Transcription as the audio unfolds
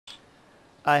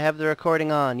I have the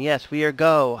recording on. Yes, we are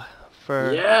go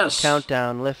for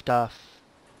countdown, liftoff.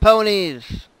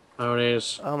 Ponies!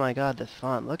 Ponies. Oh my god, this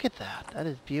font. Look at that. That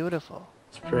is beautiful.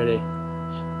 It's pretty.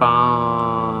 Bum,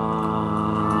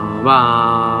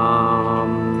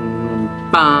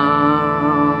 bum,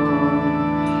 bum,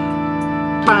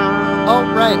 bum.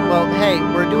 Oh, right. Well, hey,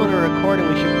 we're doing a recording.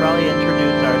 We should probably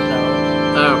introduce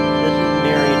ourselves. Oh. This is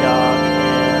Mary Dog,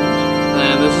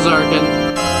 and this is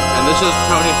Arkyn. And this is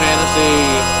Pony Fantasy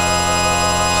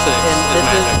 6. And this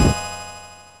Magic. is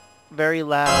very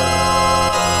loud.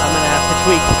 I'm gonna have to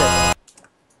tweak this.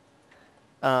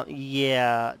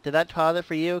 Yeah. Did that pause it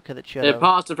for you? Because it should have. It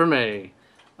paused it for me.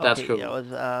 That's okay, cool. Yeah, it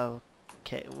was,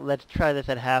 okay, let's try this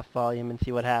at half volume and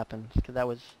see what happens. Because that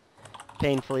was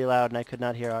painfully loud and I could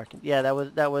not hear Arkyn. Yeah,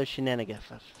 that was shenanigans.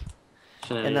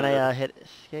 And then I hit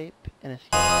escape and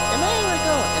escape. And there we're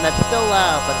going. And that's still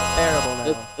loud, but it's bearable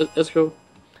now. It's cool.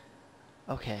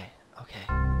 Okay, okay.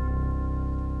 The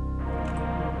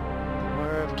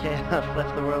whir of chaos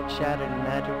left the world shattered and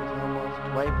magic was almost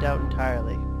wiped out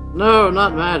entirely. No,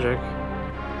 not magic.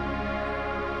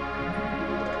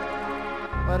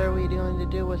 What are we going to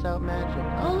do without magic?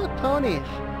 Oh, look, ponies!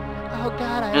 Oh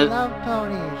god, I love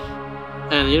ponies!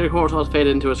 And the unicorn toss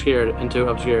faded into obscurity.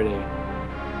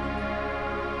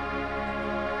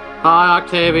 Hi,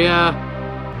 Octavia!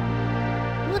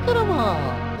 Look at them all!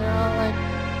 They're all like...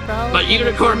 But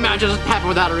unicorn magic doesn't happen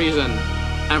without a reason.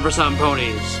 And for some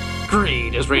ponies,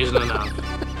 greed is reason enough.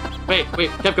 Wait,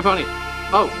 Kefka Pony.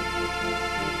 Oh.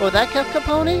 Was that Kefka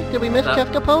Pony? Did we miss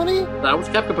Kefka Pony? That was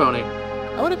Kefka Pony.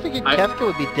 I would have figured Kefka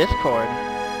would be Discord.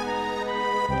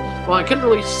 Well, I couldn't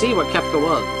really see what Kefka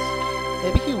was.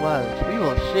 Maybe he was. We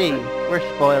will see. We're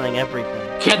spoiling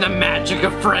everything. Can the magic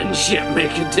of friendship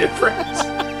make a difference?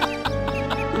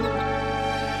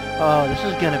 Oh, this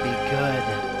is gonna be good.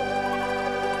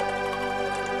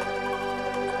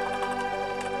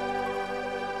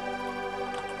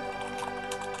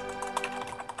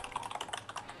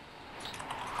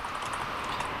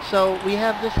 So, we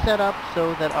have this set up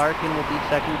so that Arkyn will be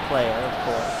second player, of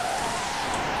course.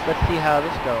 Let's see how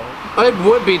this goes. It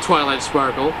would be Twilight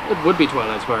Sparkle. It would be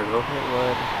Twilight Sparkle. It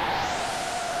would.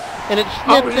 And it's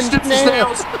snips and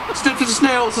snails! Snips and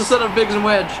snails instead of Biggs and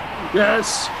Wedge.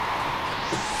 Yes!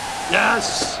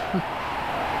 Yes!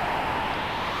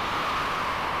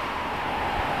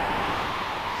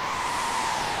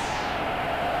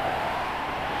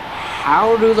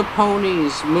 How do the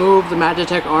ponies move the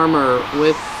Magitech armor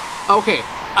with... Okay,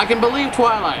 I can believe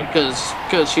Twilight, because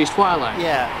she's Twilight.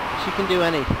 Yeah, she can do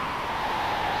anything.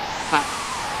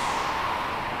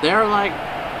 They're like...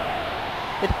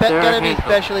 It's gotta be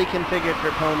specially configured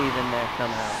for ponies in there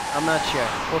somehow. I'm not sure.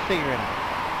 We'll figure it out.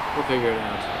 We'll figure it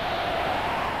out.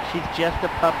 She's just a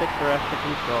puppet for us to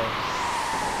control.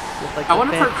 Just like the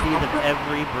fantasies of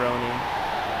every brony.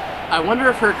 I wonder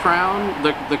if her crown,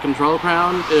 the control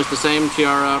crown, is the same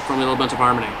tiara from Little Bunch of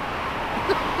Harmony.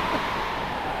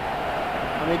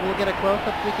 Well, maybe we'll get a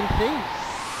close-up so we can see.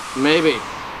 Maybe.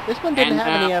 This one didn't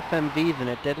have any FMVs in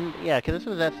it, didn't? Yeah, because this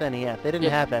was SNES. They didn't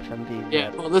have FMVs.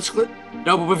 Yeah, well,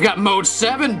 no, but we've got Mode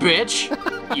 7, bitch!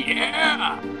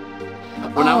 Yeah!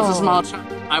 When I was a small child,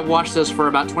 I watched this for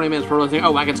about 20 minutes before thinking,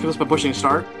 oh, I can skip this by pushing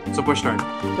start. So push start.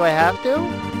 Do I have to?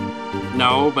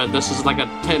 No, but this is like a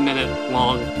 10-minute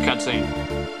long cutscene.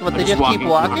 But they just keep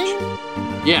walking?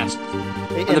 Yes.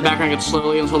 And the background gets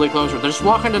slowly and slowly closer. They're just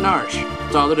walking to Narsh.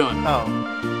 That's all they're doing. Oh.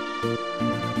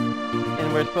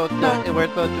 And we're supposed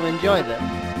to enjoy this.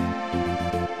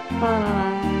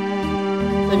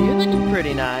 The music is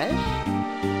pretty nice.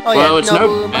 Oh yeah, well, it's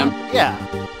no yeah.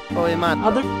 Oh,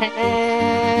 other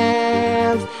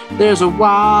hands, there's a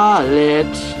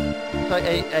wallet. So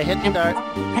I hit start. I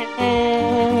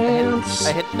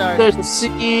hit start. There's a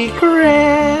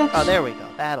secret. Oh, there we go.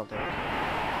 That'll do it.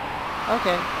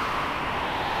 Okay.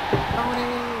 Pony.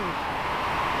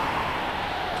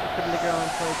 Putting the girl in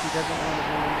place. He doesn't want to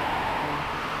do it.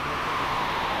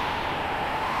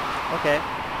 Okay.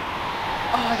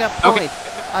 Oh, I got points. Okay.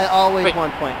 I always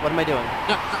want point. What am I doing?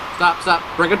 No, stop.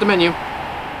 Bring up the menu.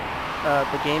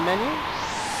 The game menu?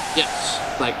 Yes,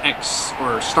 like X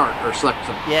or start or select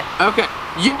something. Yeah. Okay.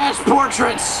 Yes,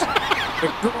 portraits!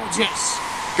 They're gorgeous.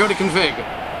 Go to config.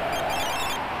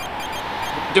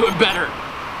 Do it better.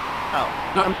 Oh.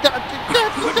 No. Do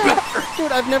it better.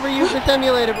 Dude, I've never used this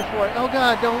emulator before. Oh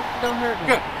god, don't hurt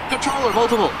me. Okay. Controller,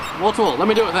 multiple. Let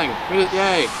me do a thing.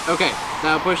 Yay. Okay.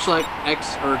 Now push like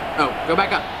X or go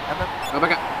back up. Go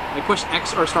back up. Like push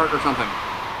X or start or something.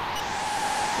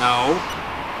 No.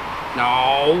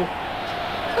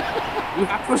 You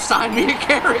have to assign me a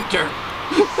character.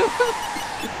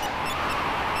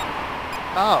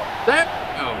 Oh. There we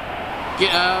go.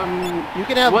 You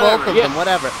can have both of them,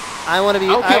 whatever. I want to be.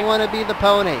 Okay. I want to be the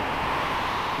pony.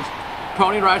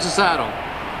 Pony rides the saddle.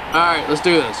 All right, let's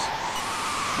do this.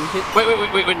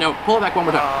 Wait, no. Pull it back one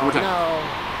more time. One more time. No.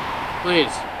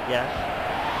 Please. Yes.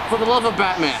 For the love of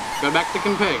Batman, go back to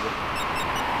config.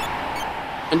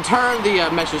 And turn the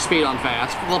message speed on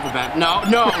fast. For the love of Batman. No.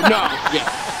 Yeah.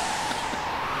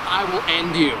 I will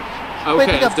end you. Okay,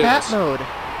 wait, let's do bat this. Mode.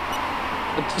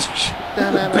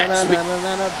 Bat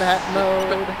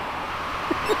mode.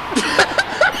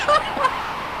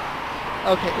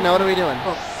 Okay, now what are we doing?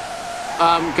 Go up.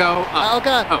 Oh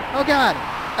god. Oh god.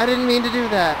 I didn't mean to do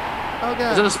that. Oh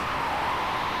god.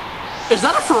 Is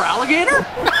that a fur alligator?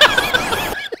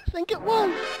 I think it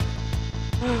was.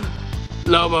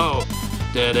 Lobo.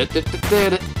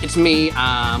 It's me.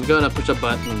 I'm gonna push a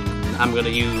button. I'm gonna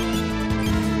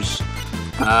use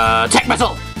tech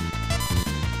missile.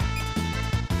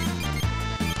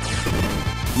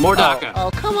 More DACA.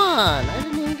 Oh, come on! I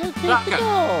didn't even get a chance to go.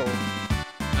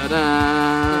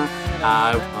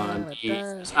 I want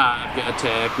these. I've got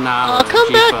technology. Oh,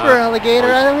 come back, for alligator!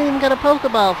 I don't even got a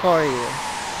Pokeball for you.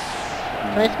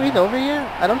 Can I squeeze over here?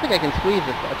 I don't think I can squeeze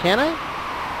this. Can I?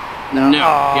 No. Oh, you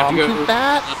have to go I'm too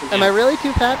fat? Am I really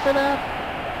too fat for that?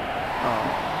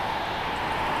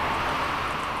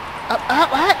 Oh.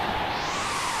 What?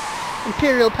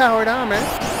 Imperial powered armor.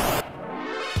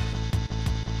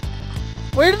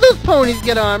 Where did those ponies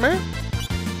get armor?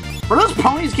 Where do those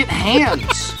ponies get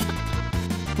hands?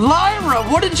 Lyra,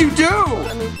 what did you do?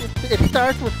 I mean, it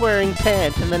starts with wearing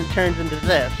pants and then it turns into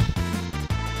this.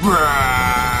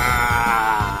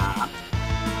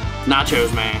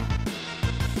 Nachos, man.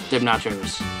 Dip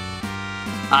nachos.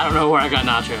 I don't know where I got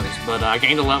nachos, but I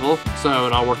gained a level, so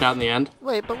it all worked out in the end.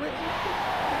 Wait, but you're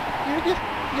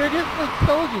just like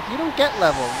soldiers. You don't get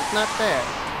levels. It's not fair.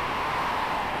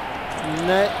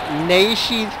 Nay,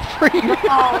 she's free.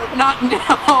 Not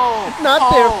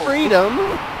their freedom.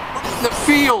 The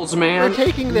fields, man. We're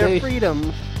taking their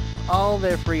freedoms. All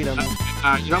their freedoms. You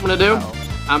know what I'm gonna do? Oh.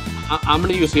 I'm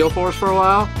gonna use heal force for a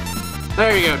while.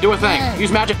 There you go. Do a thing. Yeah.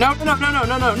 Use magic. No.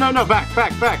 Back.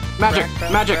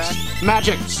 Magics.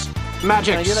 Can I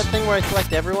do that thing where I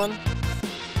select everyone?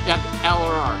 Yeah, L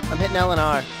or R. I'm hitting L and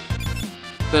R.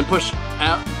 Then push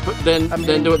L.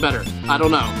 Then do it better. I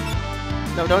don't know.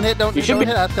 No, don't hit us. Don't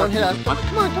hit us. Come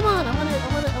on. I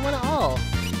want it all.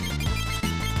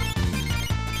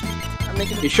 I'm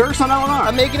making it. You sure it's not L and R?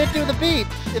 I'm making it do the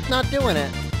beats. It's not doing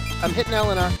it. I'm hitting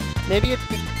L and R. Maybe it's.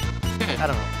 Okay. I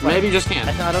don't know. Maybe you just can't.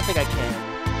 I don't think I can.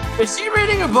 Is she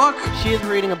reading a book? She is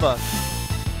reading a book.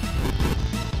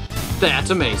 That's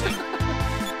amazing.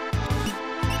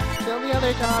 Kill the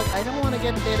other dog. I don't want to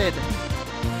get bitted.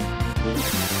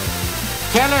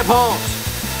 Teleport!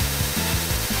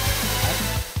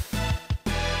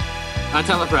 I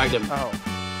telefragged him. Oh.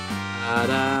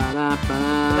 That's the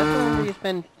one where you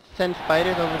send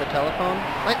spiders over the telephone?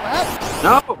 Wait, what?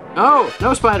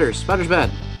 No spiders. Spiders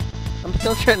bad. I'm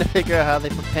still trying to figure out how they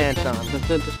put pants on.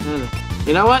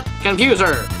 You know what? Confuse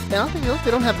her. They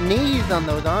don't have knees on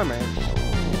those armors.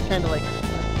 It's kind of like...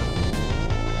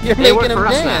 You're making them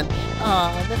dance.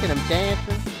 Aw, look at them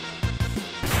dancing.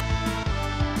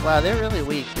 Wow, they're really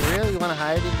weak. Do you really want to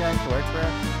hire these guys to work for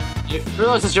us? You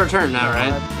realize it's your turn now,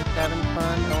 right? I'm just having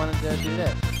fun. I wanted to do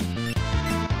this.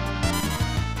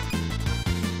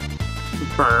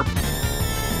 Burp.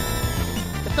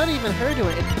 It's not even her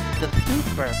doing it. It's the suit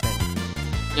burping.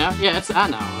 Yeah, I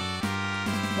know.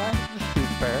 Why does the suit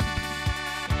burp?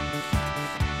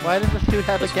 Why does the suit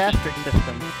have a gastric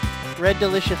system? Red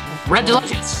Delicious. Red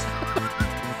Delicious!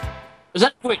 Is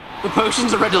that... Wait, the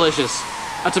potions are Red Delicious.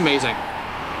 That's amazing.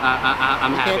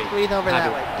 I'm happy. Can't squeeze over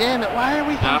that way. Damn it, why are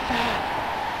we so fat?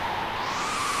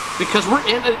 Because we're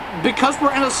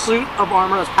in a suit of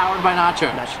armor that's powered by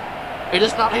nachos. It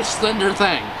is not a slender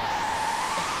thing.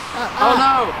 Oh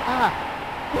no!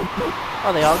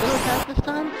 Oh, they all gonna attack this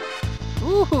time?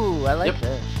 Ooh, I like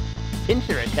this.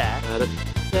 Pincer attack.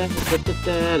 I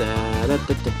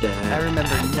remember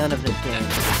none of this game.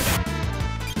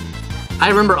 I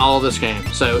remember all of this game,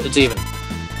 so it's even.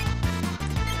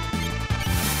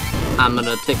 I'm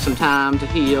gonna take some time to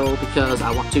heal because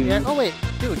I want to. Yeah, oh wait,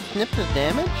 dude, Snips is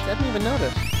damaged? I didn't even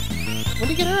notice. When did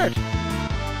he get hurt?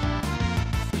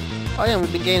 Oh yeah,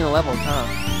 we've been gaining levels, huh?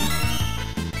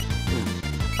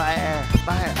 Fire!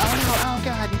 Fire! Oh no! Oh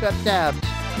god, you got stabbed!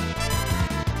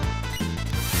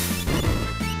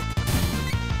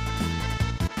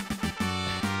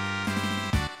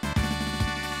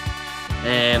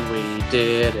 And we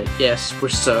did it. Yes, we're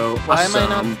so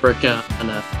awesome. We're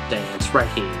gonna dance right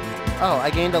here. Oh,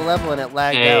 I gained a level and it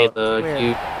lagged Hey, out. look, Weird.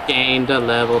 you gained a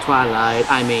level, Twilight.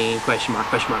 I mean, question mark,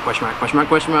 question mark, question mark, question mark,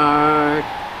 question mark.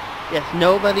 Yes,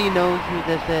 nobody knows who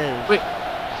this is. Wait.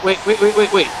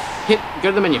 Go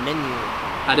to the menu. Menu.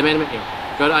 I demand a menu.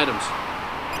 Go to items.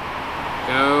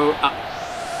 Go up.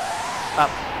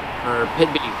 Up. Or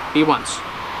hit B. B once.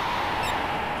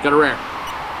 Go to rare.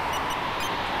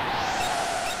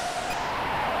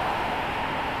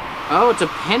 Oh, it's a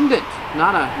pendant,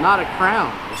 not a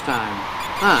crown this time.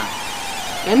 Huh.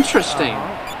 Interesting.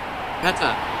 That's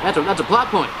a plot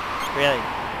point. Really?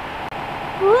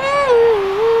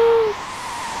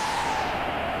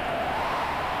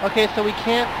 Okay, so we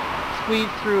can't squeeze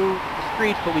through the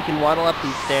streets, but we can waddle up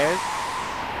these stairs?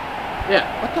 Yeah.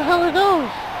 What the hell are those?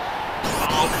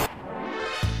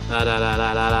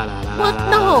 What?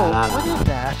 No! What is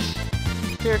that?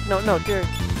 Derek, no, Derek.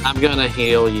 I'm gonna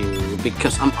heal you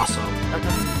because I'm awesome.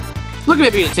 Look at me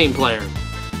being a team player.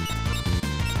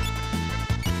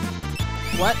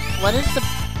 What is the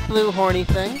blue horny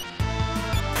thing?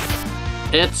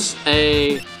 It's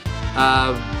a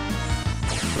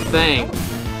thing.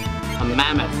 A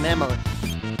mammoth. Mammoth.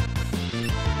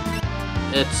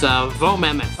 It's a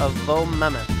vo-mammoth. A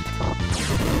vo-mammoth.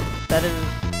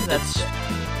 That's...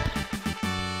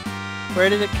 Where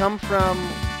did it come from?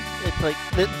 It's like,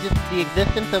 just the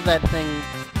existence of that thing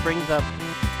brings up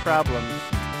problems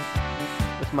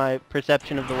with my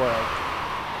perception of the world.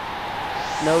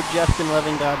 No just and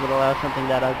loving God would allow something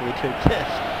that ugly to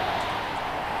exist.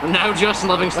 No just and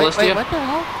loving Celestia. Wait, what the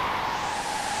hell?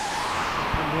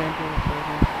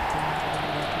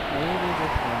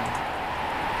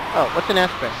 Oh, what's an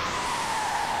esper?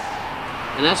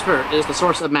 An esper is the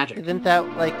source of magic. Isn't that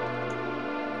like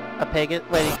a pagan?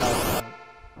 What do you call it?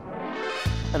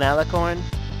 An alicorn?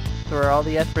 So are all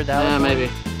the espers alicorns? Yeah, maybe.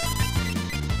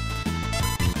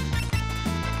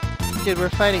 Dude, we're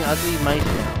fighting ugly mice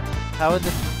now. How is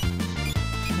this?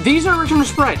 These are original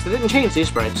sprites. They didn't change these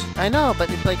sprites. I know, but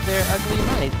it's like they're ugly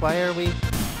mice. Why are we...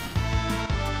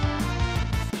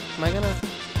 Am I gonna...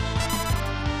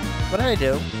 What did I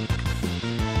do?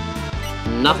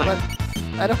 Nothing.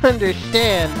 I don't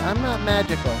understand. I'm not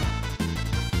magical.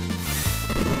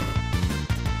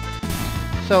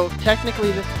 So,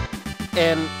 technically this...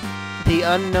 And the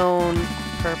unknown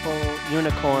purple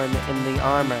unicorn in the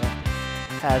armor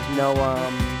has no,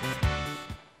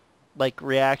 like,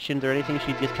 reactions or anything.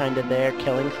 She's just kind of there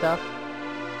killing stuff.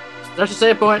 There's a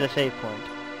save point. There's a save point.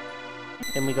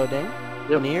 Can we go ding?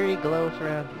 Yep. An eerie glow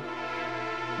surrounds you.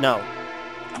 No.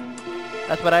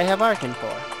 That's what I have Arkyn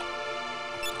for.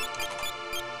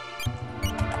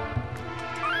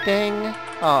 Ding!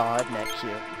 Aw, isn't that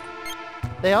cute?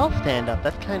 They all stand up.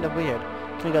 That's kind of weird.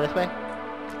 Can we go this way?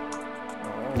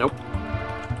 Oh. Nope.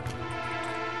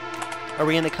 Are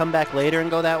we gonna come back later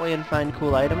and go that way and find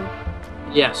cool items?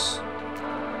 Yes.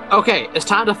 Okay, it's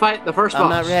time to fight the first boss. I'm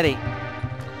not ready.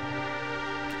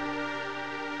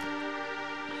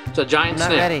 It's a giant I'm not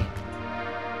snail. ready.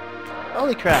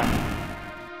 Holy crap.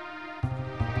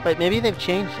 Wait, maybe they've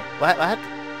changed it. What?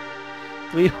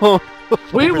 We won't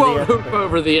hoop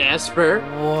over the esper.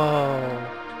 Whoa.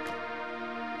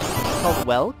 It's called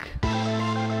Welk?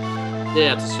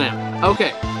 Yeah, it's a snail.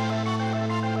 Okay.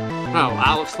 Oh,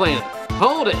 I'll explain it.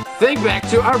 Hold it. Think back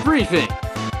to our briefing.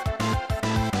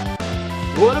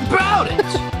 What about it?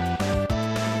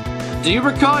 Do you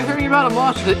recall hearing about a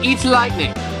monster that eats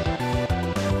lightning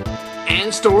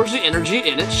and stores the energy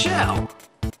in its shell?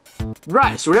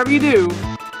 Right, so whatever you do,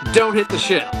 don't hit the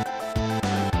shell.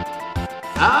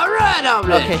 Alright,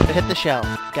 Omelette. Okay, so hit the shell.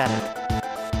 Got it.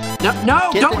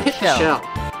 No, don't hit the shell.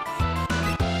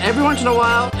 Every once in a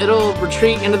while, it'll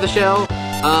retreat into the shell.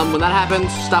 When that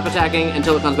happens, stop attacking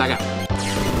until it comes back out.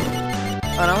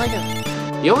 Oh, no, I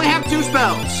can... You only have 2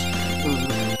 spells.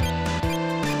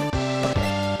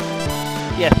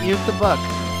 Yes, use the book.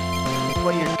 It's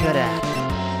what you're good at.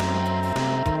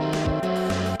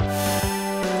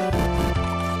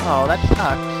 Oh, that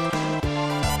sucks.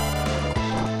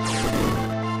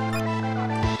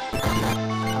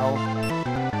 Ow.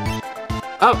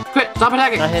 Oh, quick, stop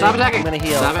attacking. Stop attacking. I'm gonna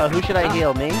heal. Who should I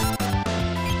heal? Me?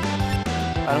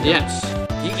 Yes.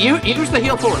 You use the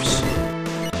heal force.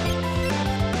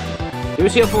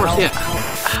 Use heal force, yeah.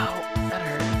 Ow, that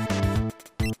hurt.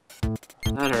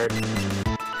 That hurt.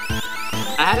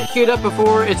 I had it queued up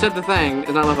before it said the thing.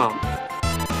 It's not my fault.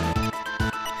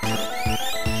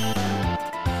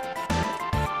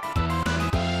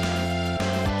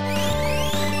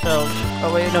 So,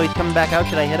 oh wait, no, he's coming back out.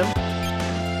 Should I hit him?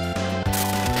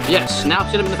 Yes, now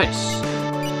hit him in the face.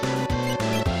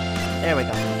 There we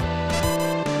go.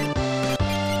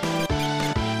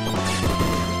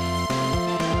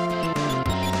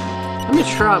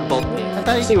 try both of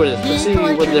these. See what it is. See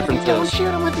what the difference Don't is. shoot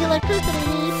him with the electricity. He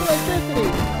needs electricity.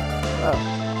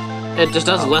 Oh. It just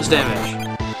does less damage.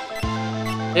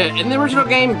 Yeah, in the original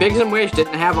game, Biggs and Wish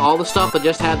didn't have all the stuff, but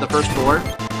just had the first 4.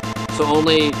 So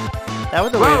only... That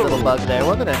was a weird little bug there,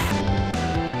 wasn't it?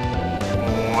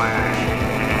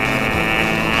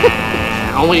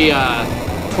 Only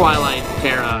Twilight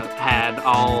Terra had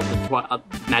all the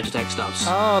Magitech stuffs.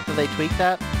 Oh, did they tweak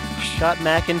that? Got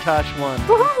Macintosh 1.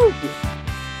 Woohoo!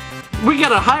 We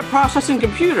got a high processing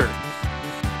computer.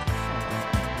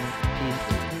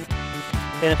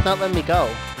 And it's not letting me go.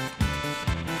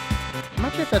 I'm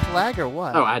not sure if that's lag or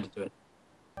what. Oh, I had to do it.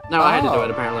 No, I had to do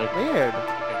it apparently. Weird.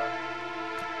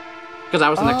 Because that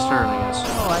was the next turn, I guess.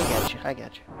 Oh, I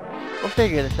get you. We'll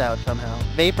figure this out somehow.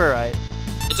 Vaporite.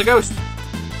 It's a ghost.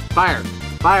 Fire.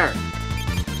 Fire.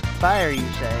 Fire, you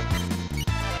say.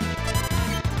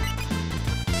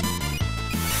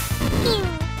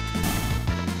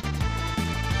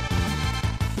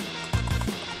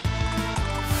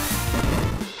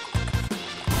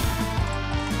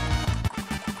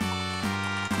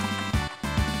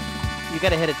 You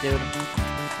gotta hit it, dude.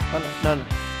 Oh, no.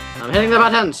 I'm hitting the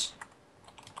buttons.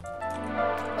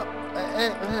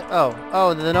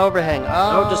 Oh, there's an overhang.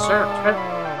 Oh, just search.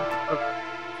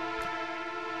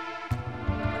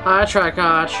 Hi,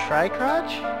 Tri-Crotch.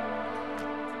 Tri-Crotch?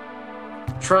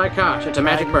 Tri-Crotch. It's a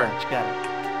magic bird. Got it.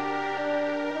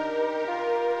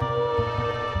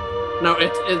 No,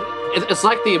 it's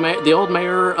like the old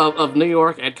mayor of New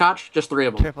York, Ed Koch. Just 3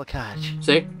 of them. Triple Koch.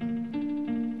 See?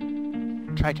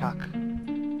 Tri-Talk.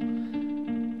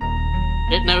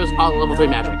 It knows all level 3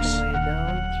 magics.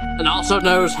 And also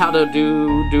knows how to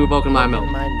do Vulcan Mind Meld.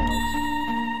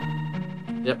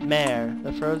 Yep. Mare.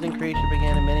 The frozen creature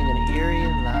began emitting an eerie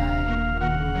light.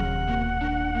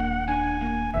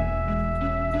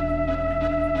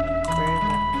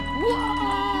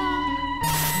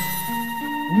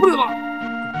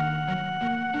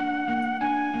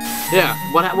 Yeah.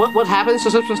 What happens to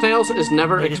Simpsons Tales is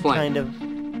never explained. Kind of.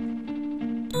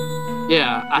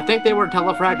 Yeah, I think they were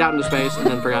telefragged out into space and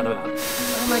then forgotten about it.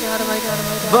 Oh my god.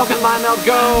 Vulcan Mind Meld,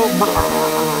 go!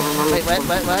 Wait,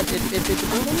 what? It's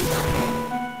exploding?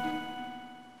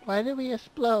 Why did we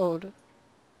explode?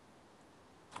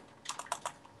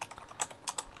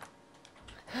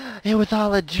 It was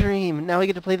all a dream. Now we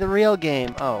get to play the real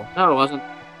game. Oh. No, it wasn't.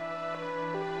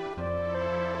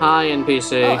 Hi,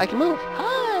 NPC. Oh, I can move.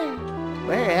 Hi!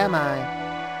 Where am I?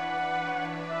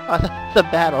 Oh, that's a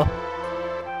battle.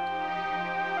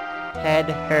 Head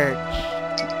hurts.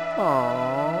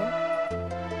 Aww.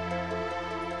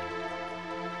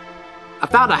 I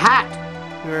found a hat!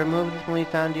 We removed this when we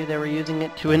found you. They were using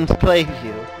it to enslave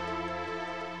you.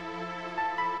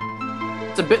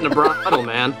 It's a bit in a bridle,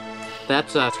 man.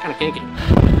 That's it's kind of kinky.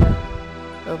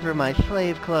 Those were my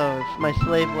slave clothes. My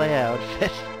slave layout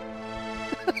outfit.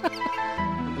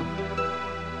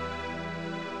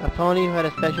 A pony who had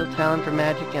a special talent for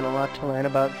magic and a lot to learn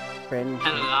about friendship.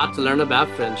 And a lot to learn about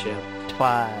friendship.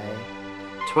 Twilight.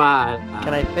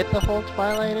 Can I fit the whole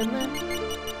Twilight in there?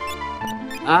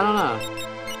 I don't know.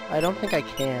 I don't think I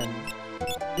can.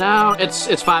 No,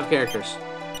 it's 5 characters.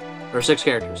 Or 6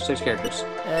 characters. 6 characters.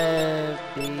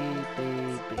 B.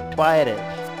 Twilight is.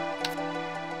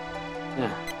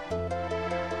 Yeah.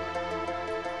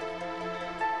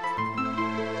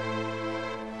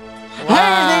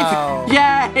 Wow!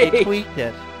 Yay! They tweaked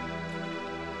it.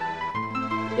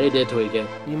 They did tweak it.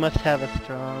 You must have a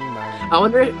strong mind.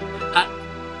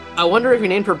 I wonder if you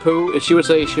named her Pooh, if she would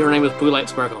say her name was Pooh Light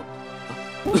Sparkle.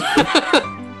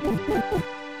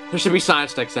 There should be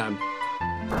science next time.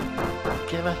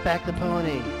 Give us back the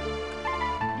pony.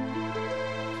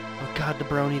 Oh god, the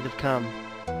bronies have come.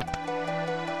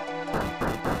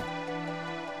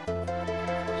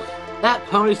 That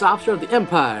pony's the officer of the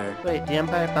Empire. Wait, the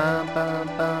Empire. Bum bum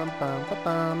bum bum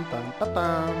bum bum bum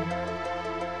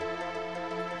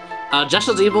bum. Just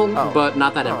as evil, but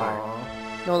not that Empire.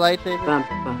 No lightsaber.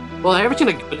 Well, have you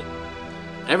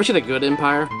ever seen a good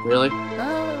Empire? Really?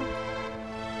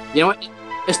 You know what?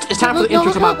 It's time for the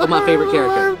intro to my favorite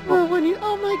character.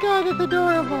 Oh my god, it's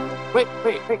adorable. Wait,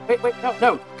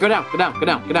 no. Go down.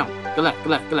 Go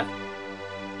left.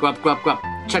 Go up.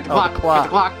 Check the clock. Check the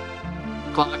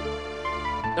clock.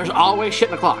 There's always shit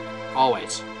in the clock.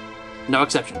 Always. No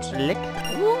exceptions. Lick.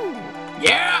 Woo.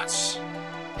 Yes!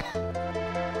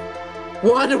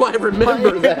 Why do I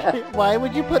remember that? Why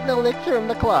would you put an elixir in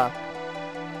the clock?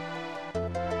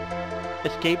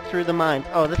 Escape through the mines.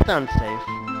 Oh, this sounds safe.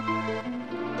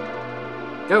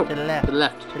 Go. To the left. To the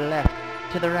left. To the left.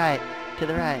 To the right. To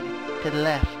the right. To the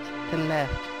left. To the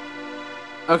left.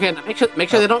 Okay, now make sure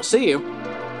they don't see you.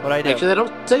 What do I do? Make sure they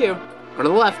don't see you. Go to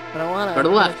the left. I don't want to. Go to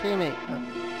the left. See me.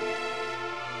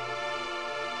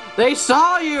 They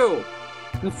saw you!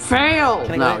 You failed!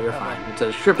 No, you're Oh. fine. It's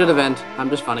a scripted event. I'm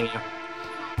just funning you.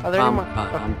 Are there any more?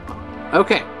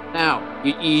 Okay, now,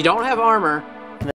 you don't have armor.